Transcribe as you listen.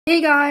Hey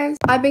guys,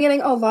 I've been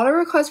getting a lot of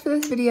requests for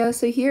this video,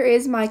 so here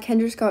is my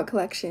Kendra Scott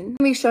collection. I'm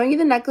gonna be showing you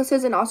the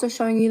necklaces and also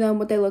showing you them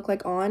what they look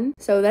like on.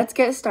 So let's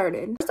get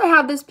started. First I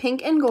have this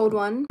pink and gold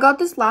one. Got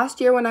this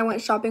last year when I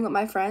went shopping with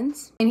my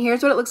friends. And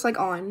here's what it looks like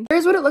on.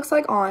 Here's what it looks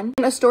like on.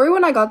 And a story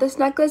when I got this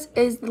necklace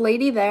is the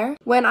lady there,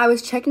 when I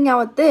was checking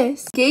out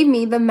this, gave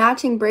me the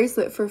matching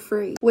bracelet for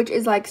free, which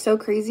is like so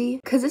crazy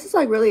because this is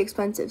like really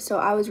expensive, so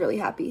I was really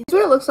happy.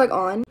 Here's what it looks like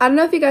on. I don't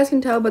know if you guys can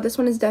tell, but this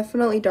one is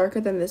definitely darker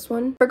than this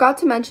one. Forgot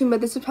to mention,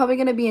 but this is probably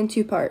going to be in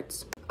 2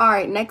 parts.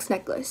 Alright, next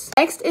necklace.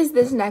 Next is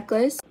this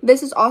necklace.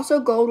 This is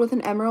also gold with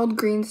an emerald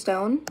green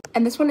stone.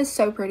 And this one is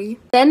so pretty.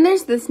 Then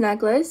there's this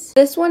necklace.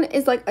 This one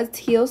is like a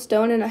teal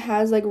stone and it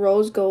has like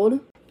rose gold.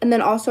 And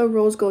then also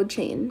rose gold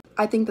chain.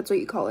 I think that's what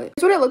you call it.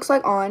 Here's what it looks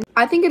like on.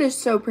 I think it is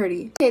so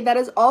pretty. Okay, that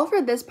is all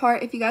for this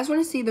part. If you guys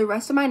want to see the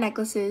rest of my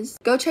necklaces,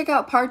 go check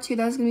out part 2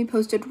 that is going to be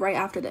posted right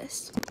after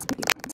this.